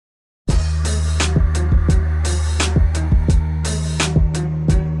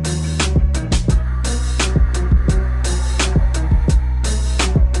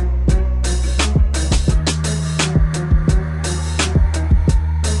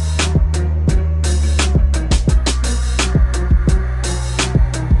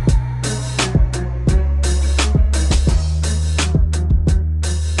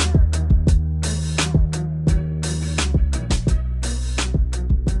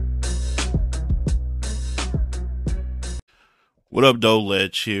What up, though?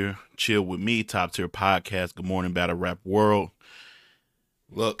 Ledge here. Chill with me, top tier podcast. Good morning, battle rap world.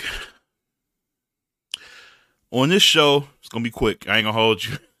 Look, on this show, it's gonna be quick. I ain't gonna hold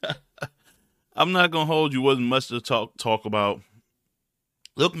you. I'm not gonna hold you. Wasn't much to talk about.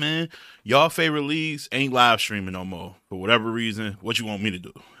 Look, man, y'all favorite leagues ain't live streaming no more for whatever reason. What you want me to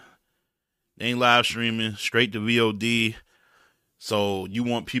do? They ain't live streaming, straight to VOD. So you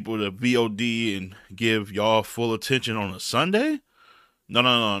want people to VOD and give y'all full attention on a Sunday?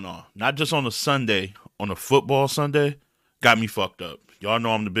 No. Not just on a Sunday, on a football Sunday. Got me fucked up. Y'all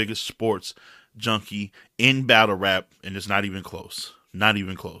know I'm the biggest sports junkie in battle rap, and it's not even close. Not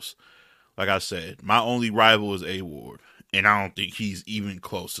even close. Like I said, my only rival is A-Ward, and I don't think he's even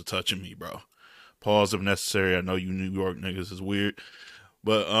close to touching me, bro. Pause if necessary. I know you New York niggas is weird.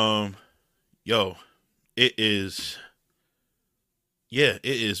 But, yo, it is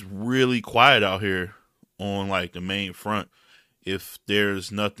really quiet out here on, like, the main front. If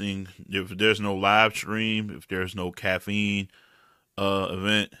there's no live stream, if there's no caffeine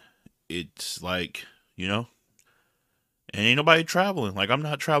event, it's like, and ain't nobody traveling. Like, I'm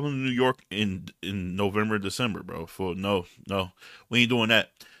not traveling to New York in November, December, bro. No, we ain't doing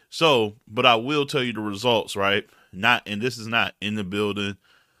that. So, but I will tell you the results, right? And this is not in the building.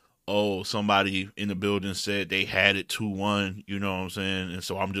 Oh, somebody in the building said they had it 2-1, you know what I'm saying? And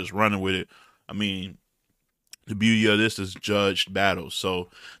so I'm just running with it. I mean, the beauty of this is judged battles. So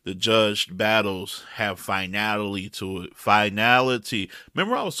the judged battles have finality to it. Finality.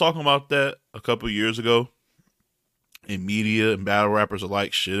 Remember I was talking about that a couple years ago? And media and battle rappers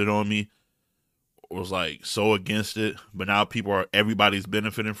alike shitted on me. Was like so against it. But now everybody's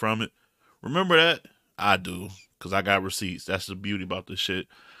benefiting from it. Remember that? I do. Because I got receipts. That's the beauty about this shit.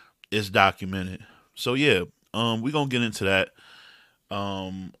 It's documented. So yeah, we're going to get into that.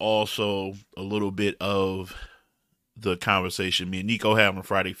 Also a little bit of the conversation me and Nico had on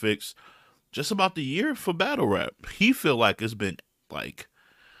Friday Fix just about the year for battle rap. He feel like it's been like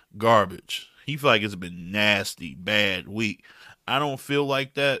garbage. He feel like it's been nasty, bad, weak. I don't feel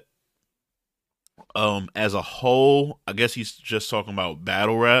like that. As a whole, I guess he's just talking about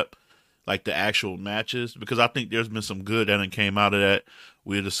battle rap, like the actual matches, because I think there's been some good that came out of that.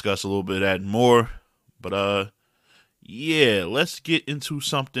 We'll discuss a little bit of that more. But yeah, let's get into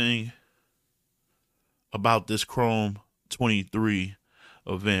something about this CHROME23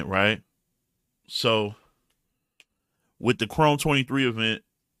 event, right? So, with the CHROME23 event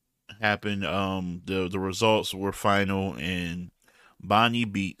happened, the results were final, and Bonnie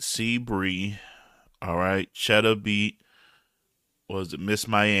beat C Bree. All right, Cheddar beat Miss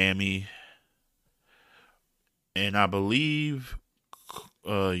Miami, and I believe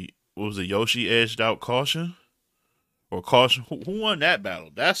Yoshi edged out Caution or Caution. Who won that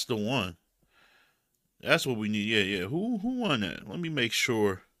battle? That's the one. That's what we need. Yeah. Who won that? Let me make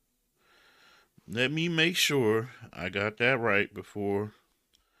sure I got that right before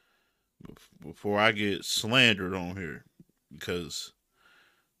I get slandered on here, because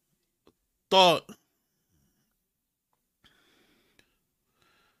thought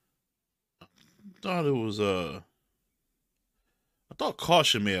it was I thought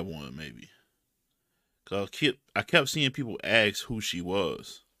Caution may have won, maybe. Cause I kept seeing people ask who she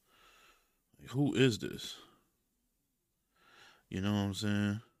was. Like, who is this? You know what I'm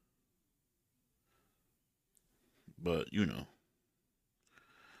saying? But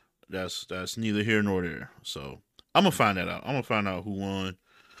that's neither here nor there. So I'm gonna find that out. I'm gonna find out who won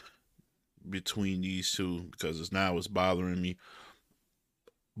between these two, because it's bothering me.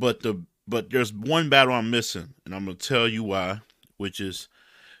 But there's one battle I'm missing, and I'm gonna tell you why, which is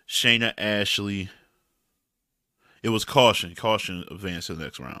Shayna Ashley. It was Caution. Caution advanced to the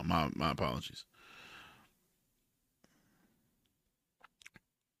next round. My apologies.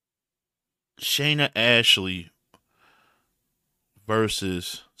 Shayna Ashley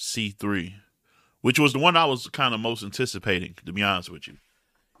versus C3, which was the one I was kind of most anticipating, to be honest with you.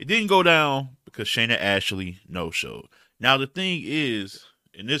 It didn't go down because Shayna Ashley no-showed. Now, the thing is,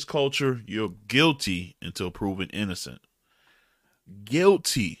 in this culture, you're guilty until proven innocent.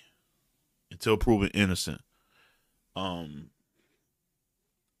 Guilty until proven innocent.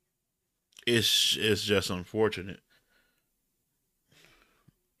 It's just unfortunate.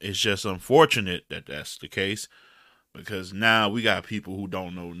 It's just unfortunate that that's the case, because now we got people who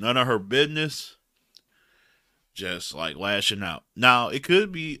don't know none of her business just like lashing out. Now, it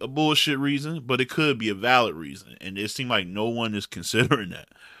could be a bullshit reason, but it could be a valid reason, and it seemed like no one is considering that.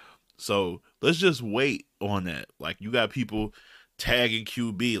 So let's just wait on that. Like, you got people tagging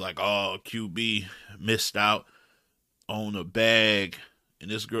QB like, oh, QB missed out on a bag,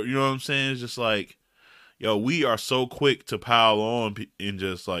 and this girl, you know what I'm saying? It's just like, Yo, we are so quick to pile on and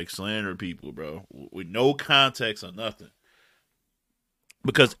just like slander people, bro, with no context or nothing.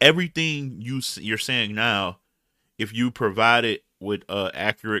 Because everything you're saying now, if you provide it with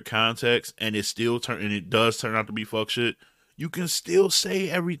accurate context, and it does turn out to be fuck shit, you can still say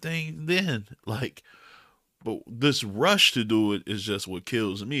everything then. Like, but this rush to do it is just what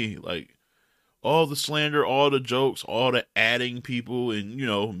kills me. Like, all the slander, all the jokes, all the adding people, and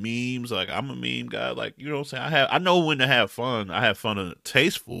memes. Like, I'm a meme guy. Like, you know what I'm saying? I know when to have fun. I have fun in a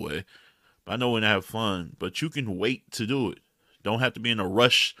tasteful way. But I know when to have fun. But you can wait to do it. Don't have to be in a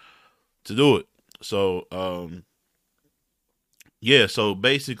rush to do it. So, yeah. So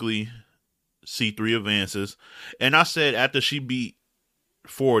basically, C3 advances, and I said after she beat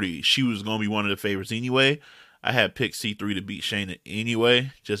 40, she was gonna be one of the favorites anyway. I had picked C3 to beat Shayna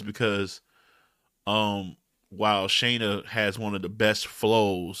anyway, just because while Shayna has one of the best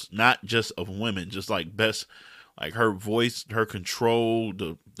flows, not just of women, just like best, like her voice, her control,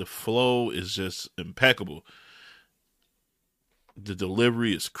 the flow is just impeccable. The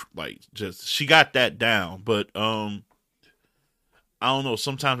delivery is like just she got that down, but I don't know.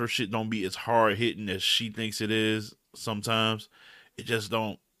 Sometimes her shit don't be as hard hitting as she thinks it is. Sometimes it just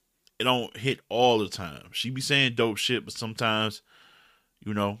don't. It don't hit all the time. She be saying dope shit, but sometimes,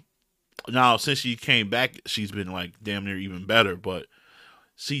 you know. Now since she came back, she's been like damn near even better. But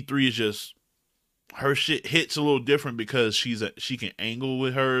C3 is just her shit hits a little different because she can angle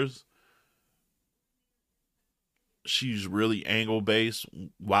with hers. She's really angle based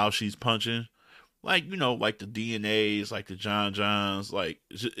while she's punching. Like, like the DNAs, like the John Johns, like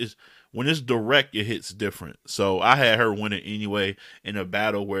it's when it's direct, it hits different. So I had her win it anyway in a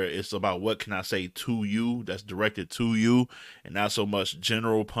battle where it's about what can I say to you that's directed to you, and not so much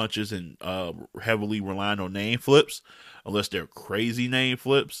general punches and heavily relying on name flips, unless they're crazy name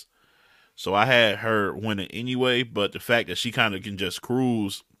flips. So I had her win it anyway, but the fact that she kind of can just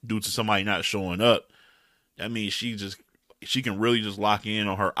cruise due to somebody not showing up, that means she can really just lock in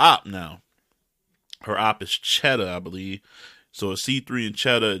on her op now. Her op is Cheddar, I believe. So it's C3 and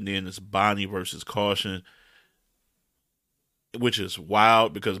Cheddar, and then it's Bonnie versus Caution, which is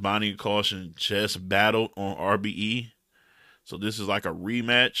wild because Bonnie and Caution just battled on RBE. So this is like a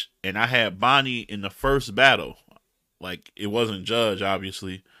rematch. And I had Bonnie in the first battle. Like, it wasn't judged,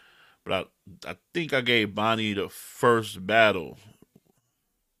 obviously. But I think I gave Bonnie the first battle.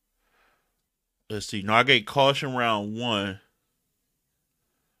 Let's see. No, I gave Caution round one.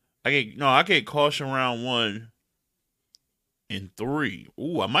 I gave Caution round one and three.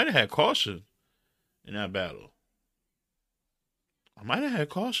 Ooh, I might have had Caution in that battle. I might have had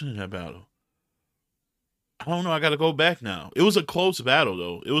Caution in that battle. I don't know. I got to go back now. It was a close battle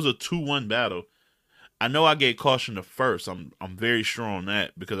though. It was a 2-1 battle. I know I gave Caution the first. I'm very sure on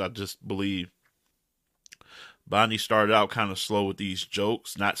that because I just believe Bonnie started out kind of slow with these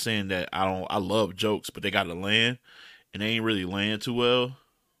jokes. Not saying that I love jokes, but they got to land, and they ain't really land too well.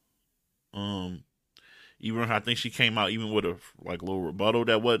 Even I think she came out even with a like little rebuttal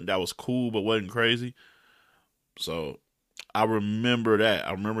that was cool but wasn't crazy. So I remember that.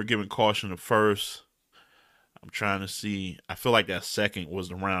 I remember giving Caution the first. I'm trying to see. I feel like that second was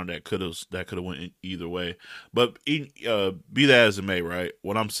the round that could have went either way. But be that as it may, right?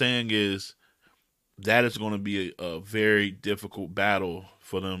 What I'm saying is that is going to be a very difficult battle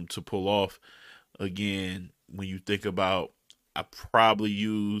for them to pull off. Again, when you think about, I probably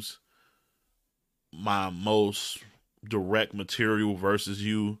use my most direct material versus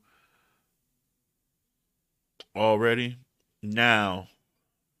you already. Now,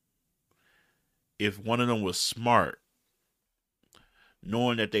 if one of them was smart,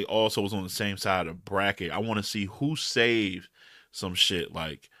 knowing that they also was on the same side of the bracket, I want to see who saved some shit.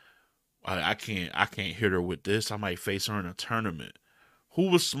 Like, I can't hit her with this. I might face her in a tournament. Who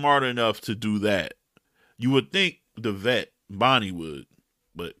was smart enough to do that? You would think the vet Bonnie would,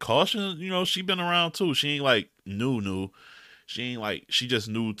 but Caution, she been around too. She ain't like new. She just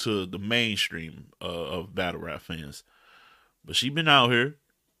new to the mainstream of battle rap fans. But she been out here.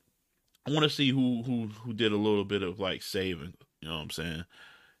 I want to see who did a little bit of like saving. You know what I'm saying?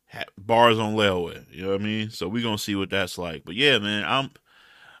 Bars on layaway. You know what I mean? So we gonna see what that's like. But yeah, man,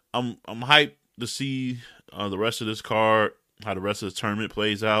 I'm hyped to see the rest of this card, how the rest of the tournament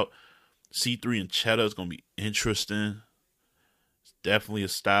plays out. C3 and Cheddar is gonna be interesting. It's definitely a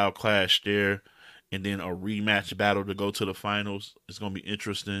style clash there, and then a rematch battle to go to the finals. It's gonna be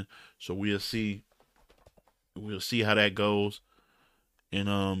interesting. So we'll see. We'll see how that goes.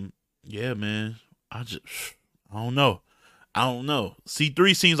 And yeah, man, I don't know.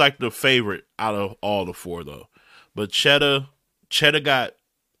 C3 seems like the favorite out of all the four though, but Cheddar got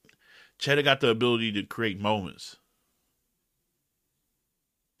Cheddar got the ability to create moments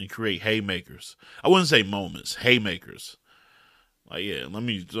and create haymakers. I wouldn't say moments, haymakers. Like, yeah, let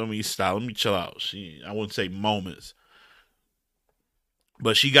me stop, let me chill out. I wouldn't say moments,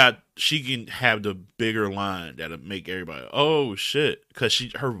 but she can have the bigger line that'll make everybody, oh shit, because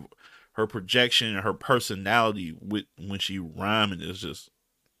her projection and her personality when she rhyming is just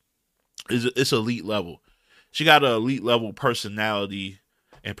it's elite level. She got an elite level personality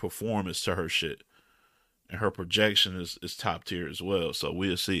and performance to her shit, and her projection is top tier as well. So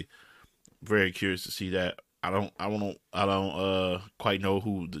we'll see. Very curious to see that. I don't quite know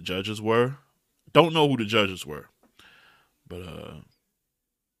who the judges were. Don't know who the judges were, but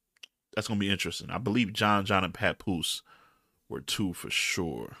that's gonna be interesting. I believe John and Pat Poose were two for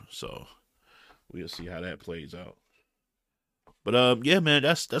sure. So we'll see how that plays out. But yeah, man,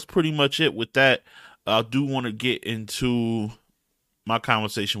 that's pretty much it with that. I do want to get into my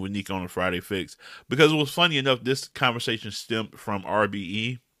conversation with Nico on the Friday Fix, because it was funny enough. This conversation stemmed from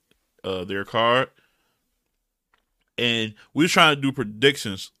RBE, their card, and we were trying to do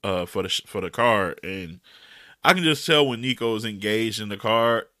predictions for the card, and I can just tell when Nico was engaged in the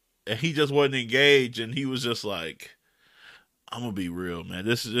card, and he just wasn't engaged, and he was just like, "I'm gonna be real, man.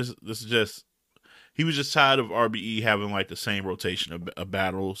 This is just." He was just tired of RBE having like the same rotation of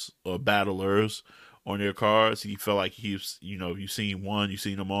battles or battlers on their cards. He felt like he's, you've seen one, you've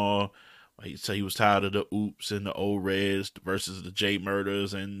seen them all. He said he was tired of the Oops and the old Reds versus the J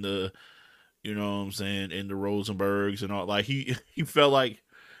Murders and the, you know what I'm saying, and the Rosenbergs and all. Like he felt like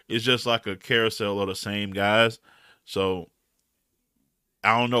it's just like a carousel of the same guys. So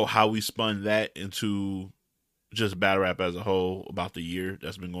I don't know how we spun that into just battle rap as a whole about the year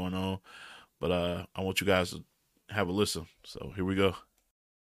that's been going on. But I want you guys to have a listen. So here we go.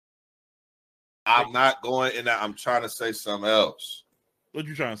 I'm not going in that. I'm trying to say something else. What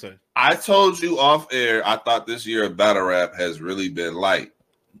you trying to say? I told you off air, I thought this year of battle rap has really been light.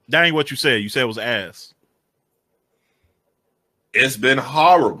 That ain't what you said. You said it was ass. It's been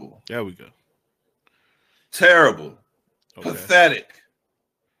horrible. There we go. Terrible. Okay. Pathetic.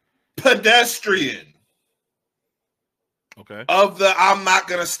 Pedestrian. Okay. Of the I'm not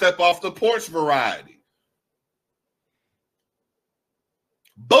going to step off the porch variety.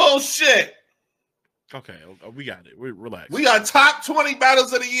 Bullshit. Okay, we got it. We relax. We got top 20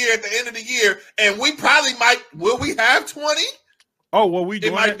 battles of the year at the end of the year, and we probably might. Will we have 20? Oh, well, we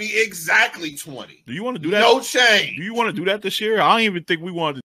doing it might be exactly 20. Do you want to do that? No change. Do you want to do that this year? I don't even think we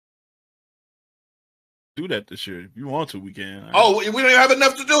want to do that this year. If you want to, we can. Oh, we don't even have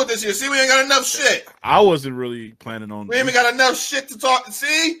enough to do it this year. See, we ain't got enough shit. I wasn't really planning on. We ain't got enough shit to talk.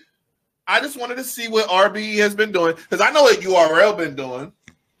 See, I just wanted to see what RBE has been doing, because I know what URL been doing.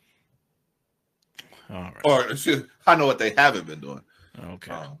 All right. Or I know what they haven't been doing.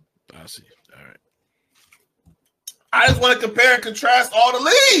 Okay. I see. All right. I just want to compare and contrast all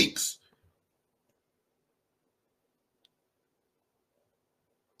the leagues.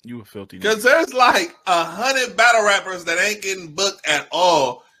 You a filthy. Because there's like 100 battle rappers that ain't getting booked at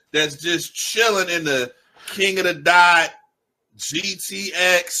all. That's just chilling in the King of the Dot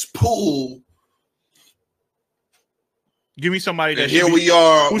GTX pool. Give me somebody that and here we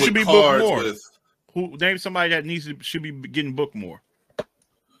are. Who should be booked more? With who name somebody that should be getting booked more?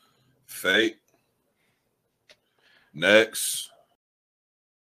 Fate. Next.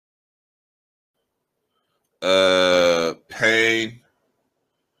 Pain.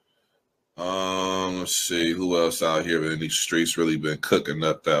 Let's see who else out here in these streets really been cooking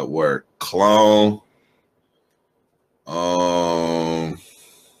up that work. Clone.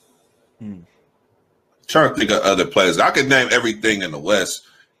 Trying to think of other players. I could name everything in the West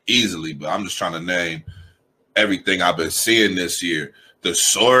easily, but I'm just trying to name everything I've been seeing this year. The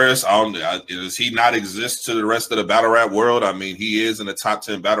Saurus, does he not exist to the rest of the battle rap world? I mean, he is in the top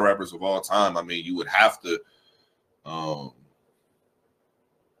 10 battle rappers of all time. I mean, you would have to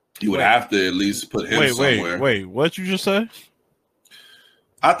at least put him somewhere. Wait, what you just say?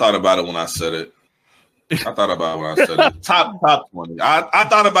 I thought about it when I said it. Top 20. I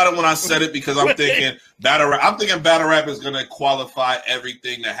thought about it when I said it because I'm thinking battle rap is going to qualify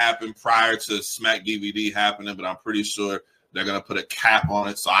everything that happened prior to Smack DVD happening, but I'm pretty sure they're going to put a cap on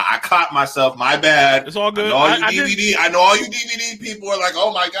it. So I caught myself. My bad. It's all good. I know all you DVD people are like,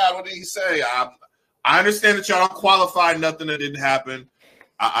 oh my God, what did he say? I understand that y'all don't qualify nothing that didn't happen.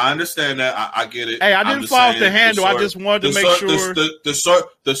 I understand that. I get it. Hey, I didn't fall off the handle. I just wanted to make sure.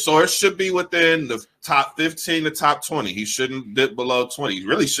 The source should be within the top 15 to top 20. He shouldn't dip below 20. He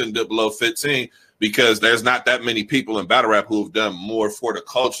really shouldn't dip below 15 because there's not that many people in battle rap who have done more for the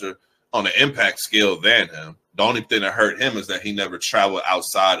culture on the impact scale than him. The only thing that hurt him is that he never traveled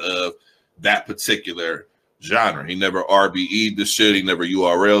outside of that particular genre. He never RBE'd the shit. He never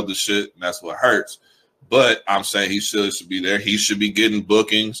URL'd the shit, and that's what hurts. But I'm saying he should be there. He should be getting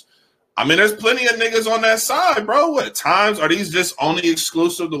bookings. I mean, there's plenty of niggas on that side, bro. What times are these just only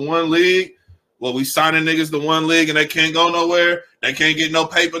exclusive to one league? Well, we signing niggas to one league and they can't go nowhere. They can't get no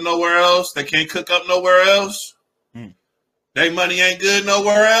paper nowhere else. They can't cook up nowhere else. They money ain't good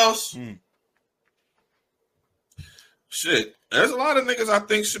nowhere else. Shit. There's a lot of niggas I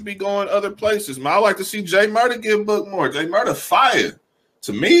think should be going other places. Man, I like to see Jay Murder get booked more. Jay Murder fire.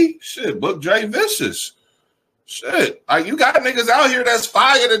 To me, shit, book Jay Vicious. Shit. Like, you got niggas out here that's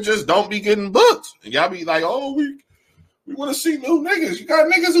fire that just don't be getting booked. And y'all be like, oh, we want to see new niggas. You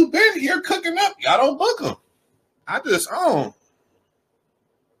got niggas who been here cooking up. Y'all don't book them. I don't.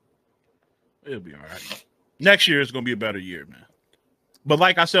 It'll be all right. Next year is gonna be a better year, man. But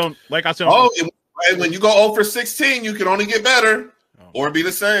like I said, when you go 0 for 16, you can only get better or be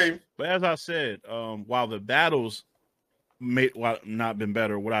the same. But as I said, while the battles may not been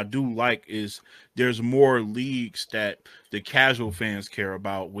better, what I do like is there's more leagues that the casual fans care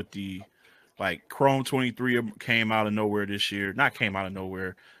about. With the like CHROME23 came out of nowhere this year. Not came out of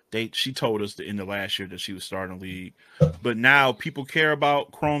nowhere. She told us in the last year that she was starting a league, but now people care about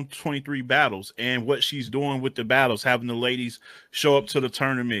CHROME23 battles and what she's doing with the battles, having the ladies show up to the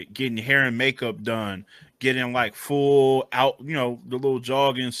tournament, getting hair and makeup done, getting like full out, the little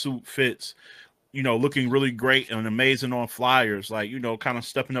jogging suit fits, looking really great and amazing on flyers, like, kind of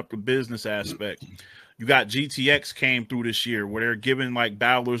stepping up the business aspect. You got GTX came through this year where they're giving like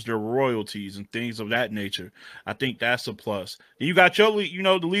battlers their royalties and things of that nature. I think that's a plus. And you got your league,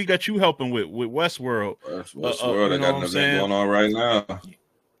 the league that you helping with Westworld. Westworld, I got an event going on right now.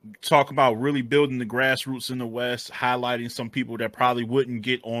 Talk about really building the grassroots in the West, highlighting some people that probably wouldn't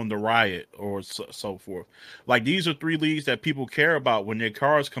get on the Riot or so forth. Like, these are 3 leagues that people care about when their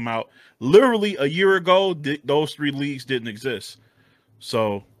cards come out. Literally a year ago, those 3 leagues didn't exist.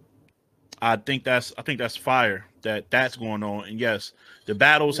 So I think that's fire that's going on. And yes, the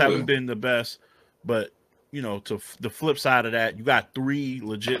battles haven't been the best, but to the flip side of that, you got 3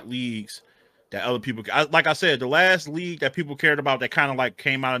 legit leagues that other people, like I said, the last league that people cared about that kind of like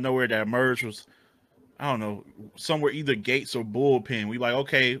came out of nowhere that emerged was, I don't know, somewhere either Gates or Bullpen. We like,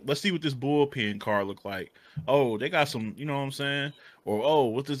 okay, let's see what this Bullpen card look like. Oh, they got some, you know what I'm saying? Or, oh,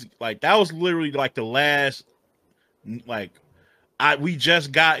 what this, like, that was literally like the last, like, we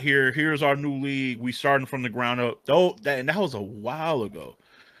just got here. Here's our new league. We starting from the ground up. That was a while ago.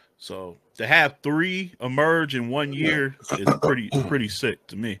 So to have 3 emerge in 1 year is pretty sick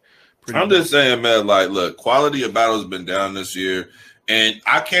to me. I'm just saying, man, like, look, quality of battle has been down this year. And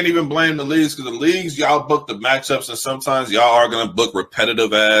I can't even blame the leagues, because the leagues, y'all book the matchups, and sometimes y'all are going to book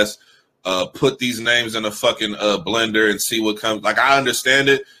repetitive ass, put these names in a fucking blender and see what comes. Like, I understand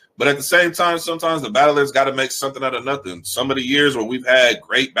it. But at the same time, sometimes the battlers got to make something out of nothing. Some of the years where we've had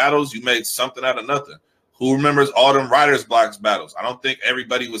great battles, you made something out of nothing. Who remembers all them Writers Blocks battles? I don't think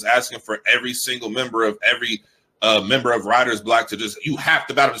everybody was asking for every single member of every member of Writers Block to just, you have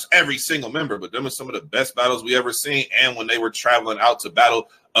to battle just every single member. But them are some of the best battles we ever seen. And when they were traveling out to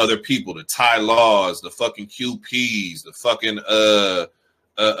battle other people, the Ty Laws, the fucking QPs, the fucking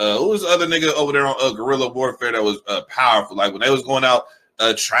who was the other nigga over there on Guerrilla Warfare that was powerful? Like, when they was going out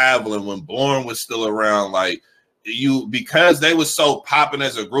traveling, when Bourne was still around, like, because they was so popping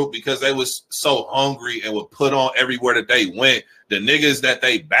as a group, because they was so hungry and would put on everywhere that they went, the niggas that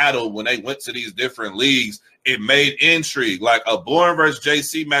they battled when they went to these different leagues, it made intrigue. Like, a Bourne versus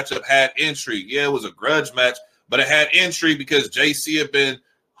JC matchup had intrigue. Yeah, it was a grudge match, but it had intrigue because JC had been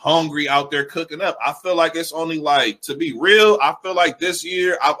hungry out there cooking up. I feel like it's only, like, to be real, I feel like this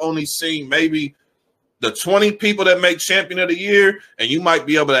year I've only seen maybe the 20 people that make champion of the year, and you might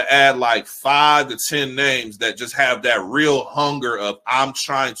be able to add like 5 to 10 names that just have that real hunger of, I'm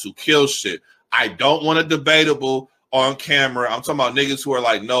trying to kill shit. I don't want a debatable on camera. I'm talking about niggas who are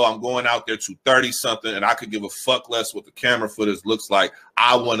like, no, I'm going out there to 30 something and I could give a fuck less what the camera footage looks like.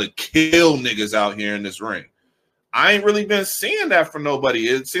 I want to kill niggas out here in this ring. I ain't really been seeing that for nobody.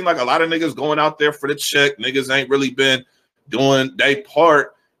 It seemed like a lot of niggas going out there for the check. Niggas ain't really been doing their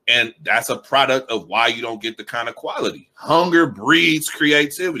part. And that's a product of why you don't get the kind of quality. Hunger breeds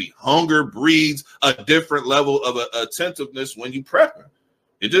creativity. Hunger breeds a different level of attentiveness when you prepping.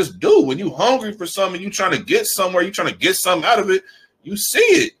 It just do. When you hungry for something, you trying to get somewhere, you trying to get something out of it, you see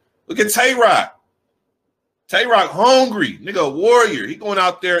it. Look at Tay-Rock. Tay-Rock hungry. Nigga, a warrior. He going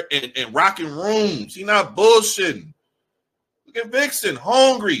out there and rocking rooms. He not bullshitting. Look at Vixen,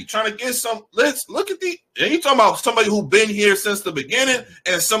 hungry, trying to get some. Let's look at the. And you talking about somebody who been here since the beginning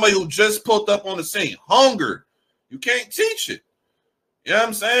and somebody who just pulled up on the scene. Hunger. You can't teach it. You know what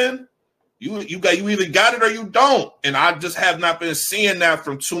I'm saying? You either got it or you don't. And I just have not been seeing that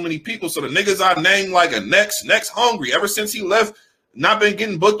from too many people. So the niggas I named like a next hungry ever since he left, not been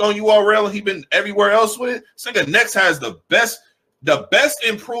getting booked on URL and he been everywhere else with it. This nigga Next has the best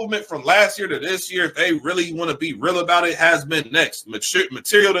improvement from last year to this year. If they really want to be real about it, has been Next.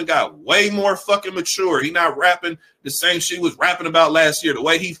 Material done got way more fucking mature. He not rapping the same shit he was rapping about last year. The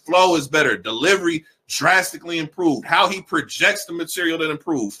way he flow is better. Delivery drastically improved. How he projects the material that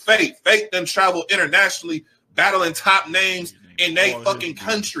improved. Fate done travel internationally, battling top names in they fucking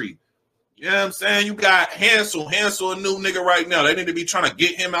country. You know what I'm saying? You got Hansel, a new nigga right now. They need to be trying to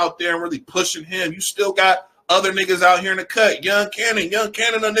get him out there and really pushing him. You still got other niggas out here in the cut. Young Cannon, a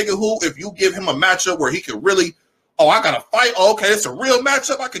nigga who, if you give him a matchup where he could really, I got to fight. Oh, okay, it's a real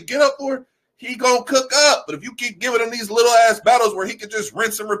matchup I could get up for. He gonna cook up. But if you keep giving him these little ass battles where he could just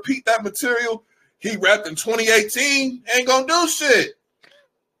rinse and repeat that material he rapped in 2018, ain't gonna do shit.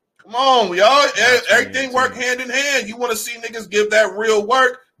 Come on, y'all. Everything work hand in hand. You want to see niggas give that real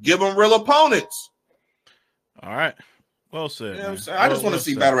work, give them real opponents. All right. Well said. You know what I'm saying? I just want to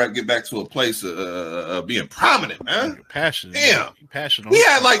see battle rap get back to a place of being prominent, man. You're passionate. Damn. You're passionate. We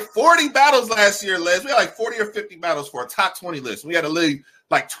had like 40 battles last year, Les. We had like 40 or 50 battles for a top 20 list. We had to leave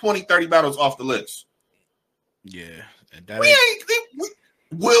like 20, 30 battles off the list. Yeah.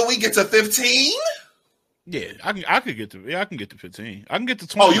 Will we get to 15? Yeah, I could get to 15. I can get to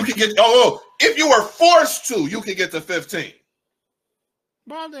 20. Oh, you can get if you were forced to, you could get to 15.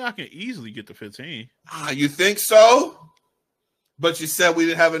 Well, I think I can easily get to 15. You think so? But you said we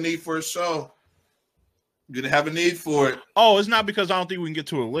didn't have a need for a show. You didn't have a need for it. Oh, it's not because I don't think we can get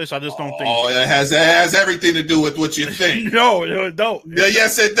to a list. I just don't think. Oh, it has everything to do with what you think. No, it don't. Yeah,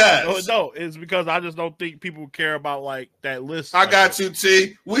 yes, it does. No, it don't. It's because I just don't think people care about like that list. I got you,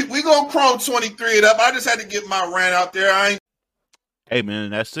 T. We gonna CHROME23 it up. I just had to get my rant out there. Hey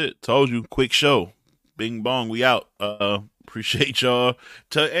man, that's it. Told you, quick show. Bing bong, we out. Appreciate y'all.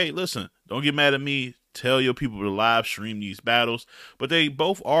 Hey, listen, don't get mad at me. Tell your people to live stream these battles, but they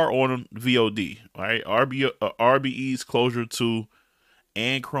both are on VOD. All right, RBE's CHROME23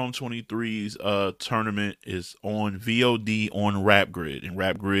 and CHROME23's tournament is on VOD on Rap Grid, and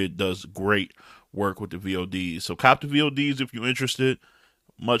Rap Grid does great work with the VODs. So cop the VODs if you're interested.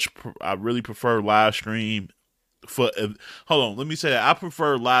 I really prefer live stream. Hold on, let me say that I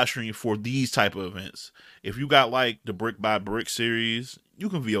prefer live stream for these type of events. If you got like the Brick by Brick series, you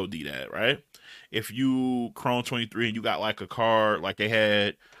can VOD that, right? If you CHROME23 and you got like a card, like they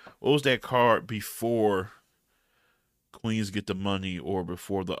had, what was that card before Queens Get the Money or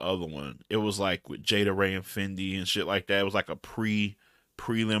before the other one? It was like with Jada Ray and Fendi and shit like that. It was like a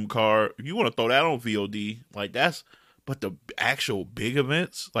prelim card. If you want to throw that on VOD, like that's, but the actual big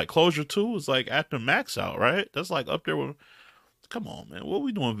events, like Closure 2 is like after Max Out, right? That's like up there with, come on, man. What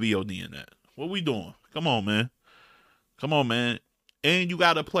we doing VOD in that? What we doing? Come on, man. Come on, man. And you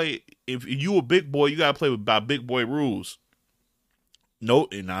got to play, if you a big boy, you got to play by big boy rules. No,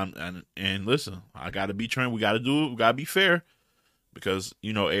 and listen, I got to be trained. We got to do it. We got to be fair because,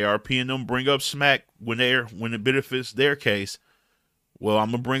 you know, ARP and them bring up smack when it benefits their case. Well,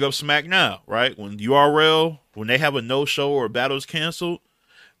 I'm going to bring up smack now, right? When URL, when they have a no-show or a battle's canceled,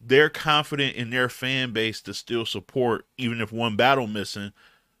 they're confident in their fan base to still support, even if one battle missing,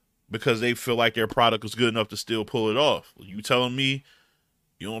 because they feel like their product was good enough to still pull it off. You telling me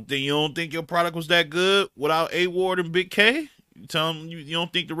you don't think your product was that good without A Ward and Big K? You telling me you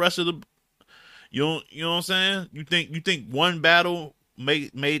don't think the rest of the you know what I'm saying? You think one battle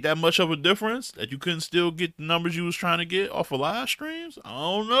made that much of a difference that you couldn't still get the numbers you was trying to get off of live streams? I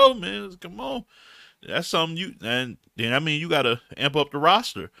don't know, man. Come on. That's something then I mean you gotta amp up the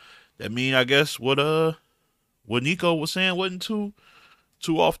roster. That mean I guess what Nico was saying wasn't too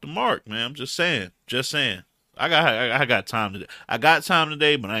off the mark, man. I'm just saying. I got time today. I got time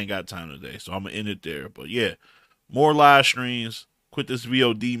today, but I ain't got time today, so I'm gonna end it there. But yeah, more live streams. Quit this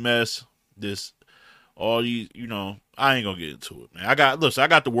VOD mess. All these, you know, I ain't gonna get into it, man. I got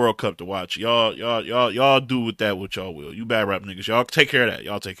the World Cup to watch. Y'all do with that what y'all will. You bad rap niggas, y'all take care of that.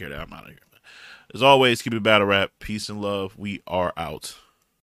 I'm out of here, man. As always, keep it battle rap. Peace and love. We are out.